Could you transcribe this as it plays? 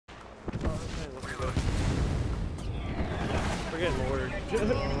getting mortared. We have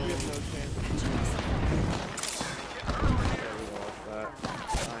no chance. Yeah, we lost that.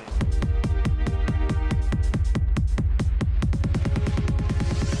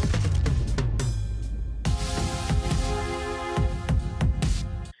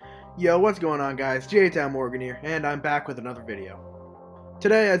 Yo, what's going on, guys? JTowN Morgan here, and I'm back with another video.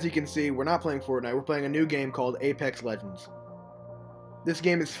 Today, as you can see, we're not playing Fortnite, we're playing a new game called Apex Legends. This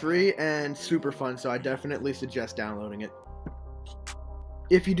game is free and super fun, so I definitely suggest downloading it.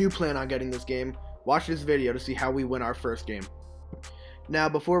 If you do plan on getting this game, watch this video to see how we win our first game. Now,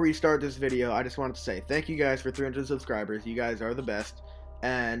 before we start this video, I just wanted to say thank you guys for 300 subscribers. You guys are the best.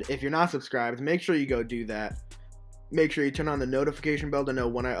 And if you're not subscribed, make sure you go do that. Make sure you turn on the notification bell to know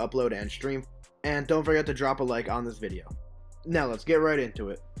when I upload and stream. And don't forget to drop a like on this video. Now let's get right into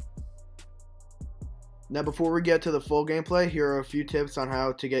it. Now before we get to the full gameplay, here are a few tips on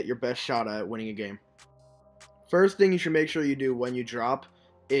how to get your best shot at winning a game. First thing you should make sure you do when you drop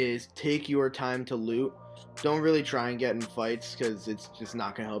is take your time to loot. Don't really try and get in fights because it's just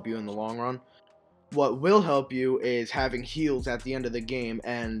not going to help you in the long run. What will help you is having heals at the end of the game,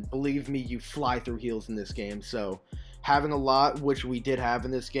 and believe me, you fly through heals in this game, so having a lot, which we did have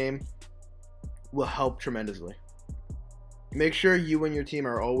in this game, will help tremendously. Make sure you and your team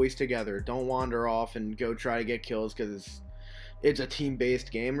are always together. Don't wander off and go try to get kills because it's a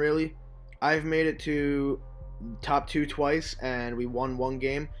team-based game, really. I've made it to top 2 twice, and we won 1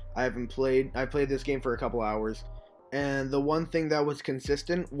 game. I played this game for a couple hours, and the one thing that was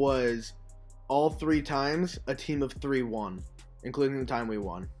consistent was all 3 times, a team of 3 won, including the time we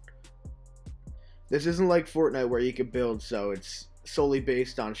won. This isn't like Fortnite where you can build, so it's solely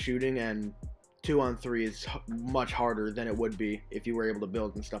based on shooting, and 2-on-3 is much harder than it would be if you were able to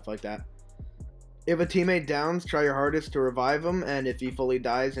build and stuff like that. If a teammate downs, try your hardest to revive him, and if he fully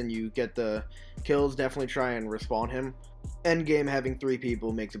dies and you get the kills, definitely try and respawn him. Endgame, having 3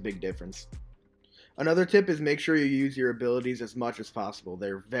 people makes a big difference. Another tip is make sure you use your abilities as much as possible.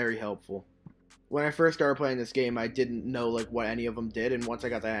 They're very helpful. When I first started playing this game, I didn't know what any of them did, and once I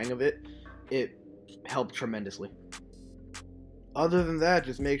got the hang of it, it helped tremendously. Other than that,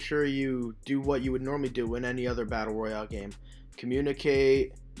 just make sure you do what you would normally do in any other Battle Royale game.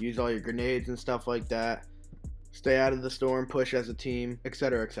 Communicate, use all your grenades and stuff like that, stay out of the storm, push as a team,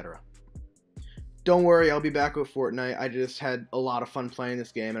 etc, etc. Don't worry, I'll be back with Fortnite. I just had a lot of fun playing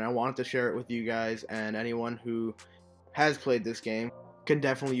this game, and I wanted to share it with you guys, and anyone who has played this game can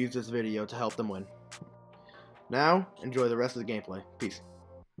definitely use this video to help them win. Now, enjoy the rest of the gameplay. Peace.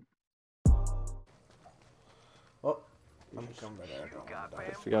 Oh, I'm gonna come by there.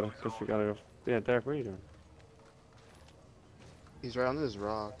 Guess we gotta go. Yeah, Derek, what are you doing? He's right on this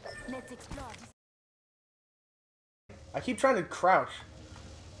rock. I keep trying to crouch.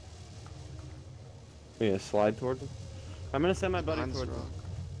 We gonna slide towards him? I'm gonna send my buddy Behind towards this him.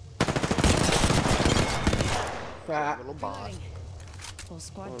 rock. Little bot. Full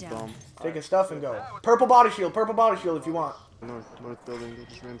squad Oh, down. dumb. Take his stuff and go. Purple body shield if you want. North building, they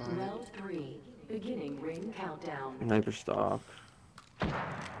just ran behind it. Round 3, beginning ring countdown. Sniper stock.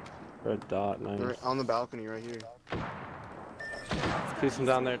 Red dot, nice. They're on the balcony right here. See some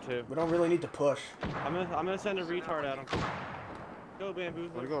down there too. We don't really need to push. I'm gonna send a retard at him. Go bamboo.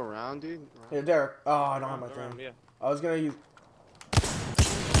 Wanna go around, dude? Here, Derek. Oh, I don't have my thing. Yeah. I was gonna use.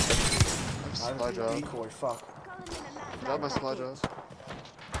 Supply drop. Decoy. Fuck. Got my supply drop.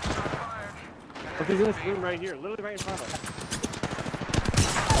 Look, he's in this room right here, literally right in front of us.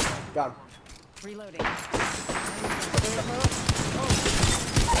 Got him. Reloading.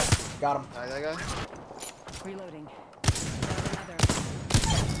 Got him. Alright, that guy? Reloading. Another.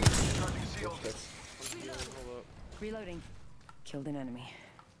 Reloading. Killed an enemy.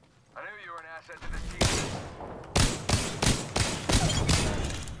 I knew you were an asset to this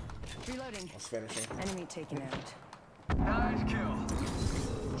team. Reloading. That's finishing. Enemy taken out. Nice kill.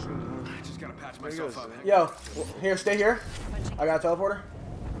 I just gotta patch myself up. Yo, here, stay here. I got a teleporter.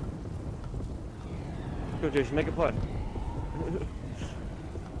 Go, Jason, make a play.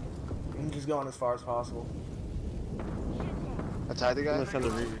 I'm just going as far as possible. I tied the I'm guy. gonna send a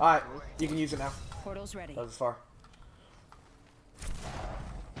retard. Alright, you can use it now. Portal's ready. That was as far.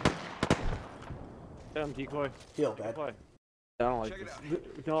 Yeah, I'm decoy. Heal, bad. Play. I don't like Check it this.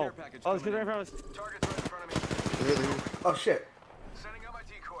 out. No. Care package Oh, this kid coming right in in. front of us. Target's right in front of me. They're here. Oh shit. Sending out my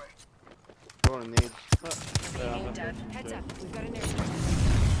decoy. Throwing a nade. Enemy dead. Heads up. We've got an airstrike.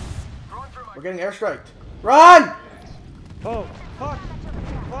 Throwing through my We're getting airstriked. Run! Oh, fuck!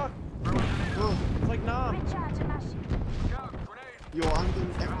 Fuck! Oh, It's like, nah. Scout, grenade. yo, I'm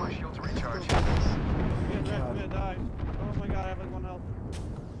doing Giving my shield to recharge. I'm gonna die. Oh my god, I have like 1 health.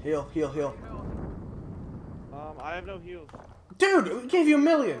 Heal, heal, heal. I have no heals. Dude, we gave you a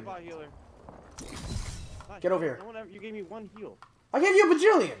million. Bot healer. Get over here. No one ever, you gave me one heal. I gave you a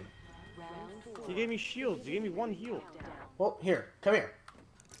bajillion. You gave me shields. You gave me one heal. Well, here. Come here.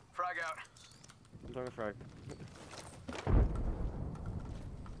 Frag out. I'm talking frag.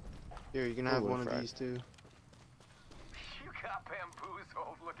 Here, you can have Ooh, one of frag. these too. You got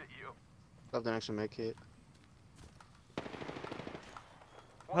bamboozled. Look at you. Love the extra med kit.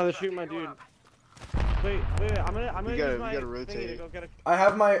 How to shoot my dude. Wait. I'm gonna You use my gotta thingy rotate. to go get a I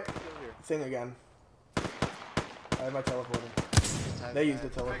have my kill here. thing again. I have my teleporter. They used the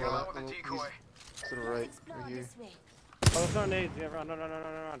Take a teleporter. lot with the decoy. To the right, right here. Oh, let's throw nades. Yeah, run.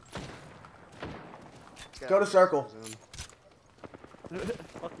 Go to circle.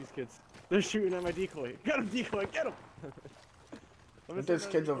 Fuck these kids. They're shooting at my decoy. Get him, decoy. Get him. There's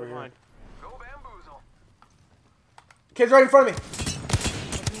kids over here. Go bamboozle. Kids right in front of me.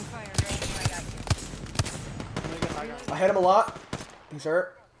 Opening fire. I got you. I hit him a lot. He's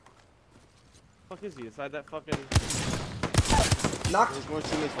hurt. Fuck is he? Inside that fucking. Knocked. There's more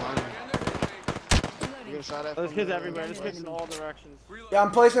teammates behind you. You gonna shot at? There's from kids the- everywhere. There's kids in all directions. Yeah,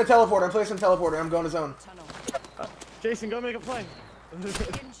 I'm placing a teleporter. I'm going to zone. Tunnel. Jason, go make a play.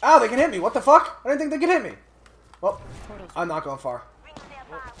 Ow, they can hit me. What the fuck? I didn't think they could hit me. Well, I'm not going far.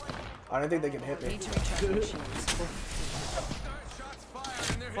 I didn't think they could hit me. Need to recharge my shields. Shots fired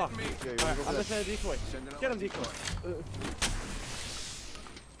and they're Fuck. hitting me. Yeah, you wanna Alright, go for I'm that? just sending a decoy. Get him, decoy.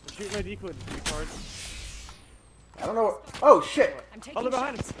 Shoot my decoy, retards. I don't know what... Oh, shit. I'm taking Oh, they're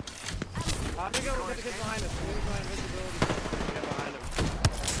behind shots. us. I'm gonna go get the kids behind us. We're gonna invisibility. Get behind them.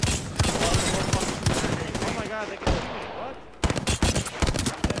 Oh my god, they can hit me. What?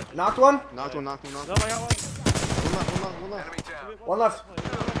 Knocked one. Knocked one. No, I got one. One left. Enemy down. One left.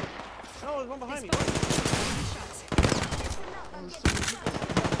 No, there's one behind me.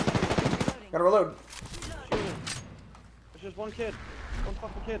 Gotta reload. Shoot him. There's just one kid. One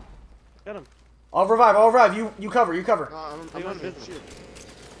fucking kid. Get him. I'll revive. You cover. No, I'm Stay on running. invisible.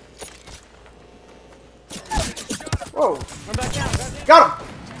 Whoa. Run back down. Got him.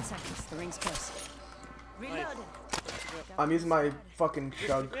 10 seconds. The ring's close. I'm using my fucking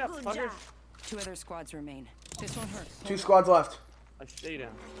shug. Yeah, fuckers. 2 other squads remain. This won't hurt. 2 squads left. I stay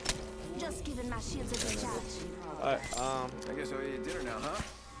down. Just giving my shields a good charge. Alright, I guess I'll eat dinner now, huh?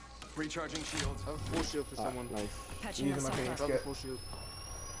 Recharging shields. I have a full shield for someone. nice. Patching Using my myself phoenix up. Drop the kit. full shield.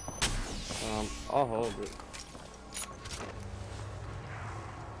 I'll hold it.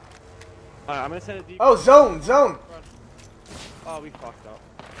 Alright, I'm gonna send it deep. Oh, zone. Oh, we fucked up.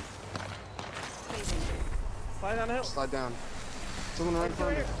 Slide down the hill. Slide down. Someone right in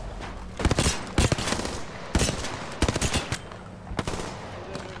front of me.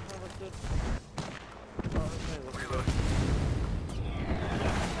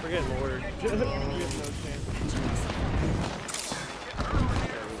 We're getting mortared. We have no chance. Yeah,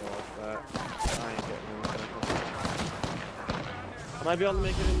 we lost that. I ain't getting in the circle. I might be able to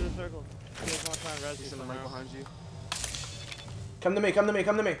make it into the circle. You guys want to try and res me Someone somewhere right else? behind you. Come to me. I'm in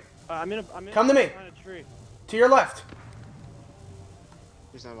Come to me. behind a tree. To your left.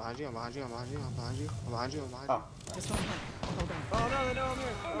 He's not behind you. I'm behind you. Oh. This won't hurt. Hold on. Oh no, they know I'm here.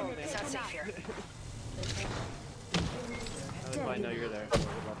 Oh, damn. It's not safe here. I might know you're there.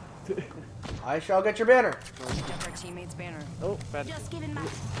 I shall get your banner. Picked up our teammate's banner. Oh, bad. Just giving my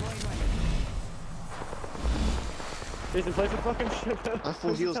Jason, play some fucking shit. I have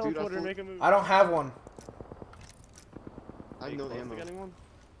full heals, dude. I have Teleporter, full- make a move. I don't have one. I have no ammo. Getting one?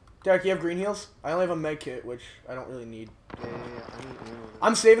 Derek, you have green heals? I only have a med kit, which I don't really need. Yeah. I need ammo.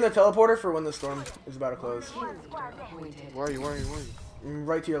 I'm saving the teleporter for when the storm is about to close. Where are you?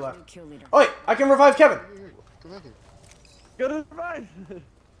 Right to your left. New kill leader. Oh wait, I can revive Kevin. Here. Come back here. Go to the revive!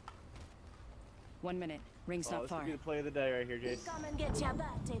 1 minute. Ring's Oh, not this far. could be the play of the day right here, Jason. come and get your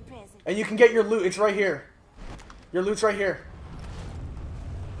birthday present. And you can get your loot. It's right here. Your loot's right here.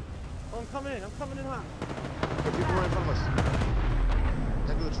 Oh, I'm coming in hot. There are people right in front of us.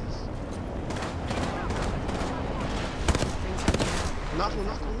 Heavy glitches. Knock one.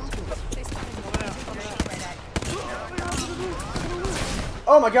 They spotted me.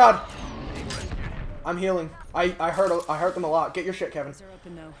 Oh my god. I'm healing. I hurt them a lot. Get your shit, Kevin. Eyes are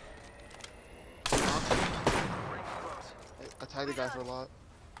open though. I tied the guy for a lot.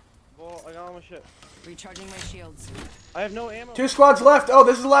 Well, I got all my shit. Recharging my shields. I have no ammo. 2 squads left. Oh,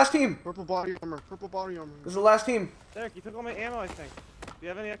 this is the last team. Purple body armor. This is the last team. Derek, you took all my ammo, I think. Do you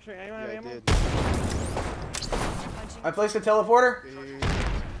have any extra ammo? Yeah, I ammo? did. I placed a teleporter. Yeah.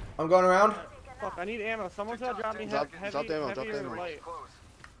 I'm going around. Fuck, I need ammo. Someone's gotta drop me Drop- heavy, drop the ammo, heavy drop the or ammo. light.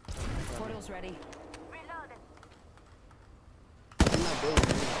 Portal's ready. In that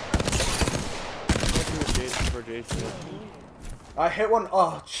building. For Jason. I hit one.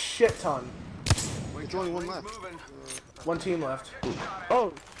 Oh, shit ton. There's only one left. Moving. One team left.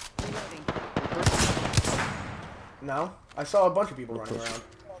 Oh! Reloading. No? I saw a bunch of people running around.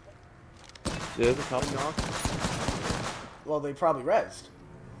 There's a couple. Well, they probably rezzed.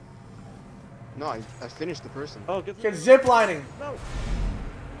 No, I finished the person. Oh, get Kid ziplining. No!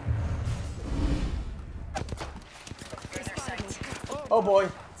 Oh boy.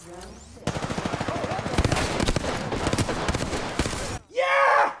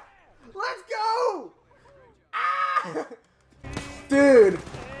 Yeah! Let's go! Ah! Dude.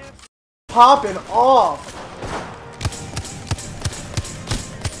 Popping off.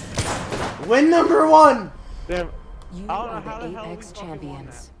 Win number 1. Damn. You I don't are know how the the hell we Apex fucking won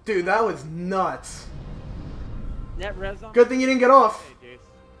champions. Dude, that was nuts. Net res on. Good thing you didn't get off. Hey,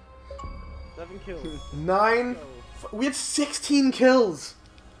 Jace. 7 kills. 9. We had 16 kills.